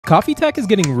Coffee tech is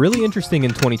getting really interesting in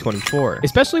 2024,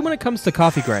 especially when it comes to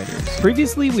coffee grinders.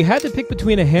 Previously, we had to pick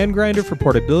between a hand grinder for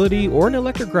portability or an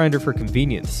electric grinder for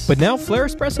convenience. But now Flair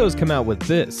Espresso has come out with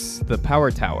this, the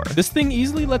Power Tower. This thing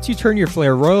easily lets you turn your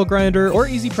Flair Royal grinder or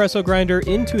Easy Presso grinder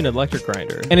into an electric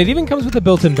grinder. And it even comes with a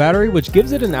built-in battery, which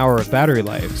gives it an hour of battery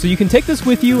life. So you can take this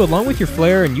with you along with your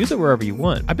Flair and use it wherever you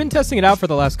want. I've been testing it out for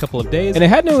the last couple of days, and it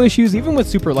had no issues even with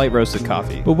super light roasted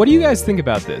coffee. But what do you guys think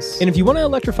about this? And if you want to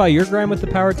electrify your grind with the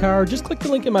Power Tower, just click the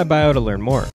link in my bio to learn more.